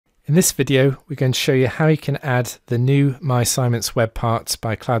In this video, we're going to show you how you can add the new My Assignments web part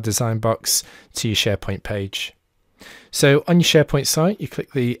by Cloud Design Box to your SharePoint page. So on your SharePoint site, you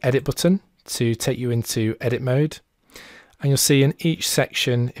click the Edit button to take you into edit mode. And you'll see in each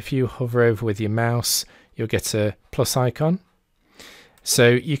section, if you hover over with your mouse, you'll get a plus icon. So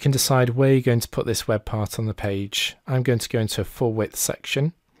you can decide where you're going to put this web part on the page. I'm going to go into a full width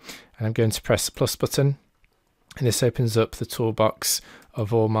section and I'm going to press the plus button. And this opens up the toolbox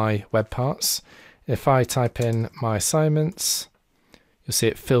of all my web parts. If I type in My Assignments, you'll see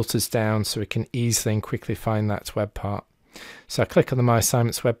it filters down so we can easily and quickly find that web part. So I click on the My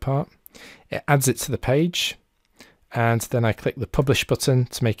Assignments web part, it adds it to the page, and then I click the Publish button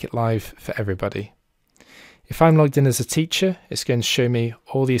to make it live for everybody. If I'm logged in as a teacher, it's going to show me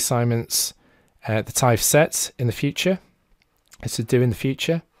all the assignments that I've set in the future, to do in the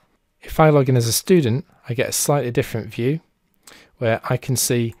future. If I log in as a student, I get a slightly different view where I can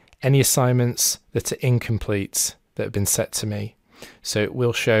see any assignments that are incomplete that have been set to me. So it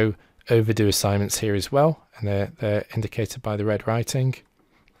will show overdue assignments here as well, and they're indicated by the red writing,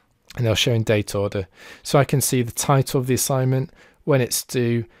 and they'll show in date order. So I can see the title of the assignment, when it's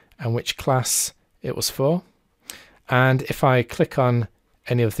due, and which class it was for. And if I click on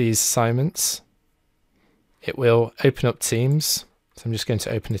any of these assignments, it will open up Teams. So I'm just going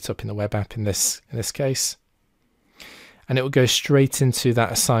to open it up in the web app in this case. And it will go straight into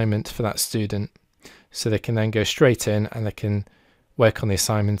that assignment for that student. So they can then go straight in and they can work on the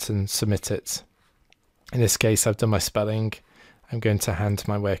assignment and submit it. In this case, I've done my spelling. I'm going to hand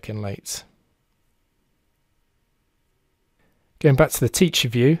my work in late. Going back to the teacher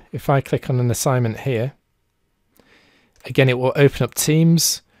view, if I click on an assignment here, again, it will open up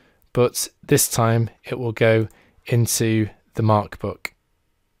Teams, but this time it will go into the mark book.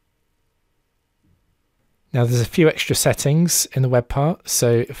 Now there's a few extra settings in the web part.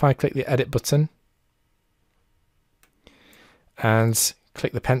 So if I click the Edit button and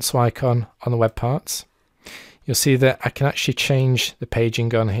click the pencil icon on the web part, you'll see that I can actually change the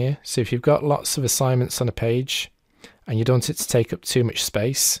paging on here. So if you've got lots of assignments on a page and you don't want it to take up too much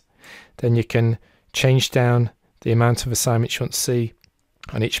space, then you can change down the amount of assignments you want to see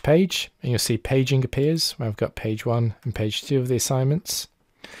on each page, and you'll see paging appears where I've got page 1 and page 2 of the assignments.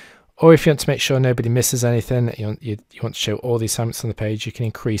 Or if you want to make sure nobody misses anything, you want to show all the assignments on the page, you can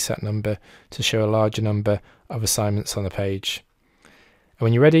increase that number to show a larger number of assignments on the page. And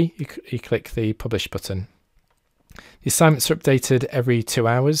when you're ready, you click the Publish button. The assignments are updated every 2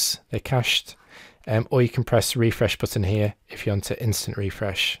 hours, they're cached, or you can press the refresh button here if you want to instant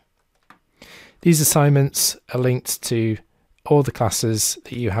refresh. These assignments are linked to all the classes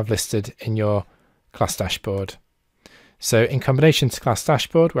that you have listed in your class dashboard. So in combination to class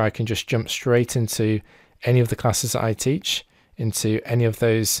dashboard, where I can just jump straight into any of the classes that I teach, into any of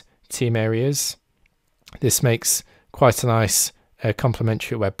those team areas, this makes quite a nice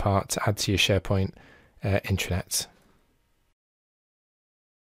complementary web part to add to your SharePoint intranet.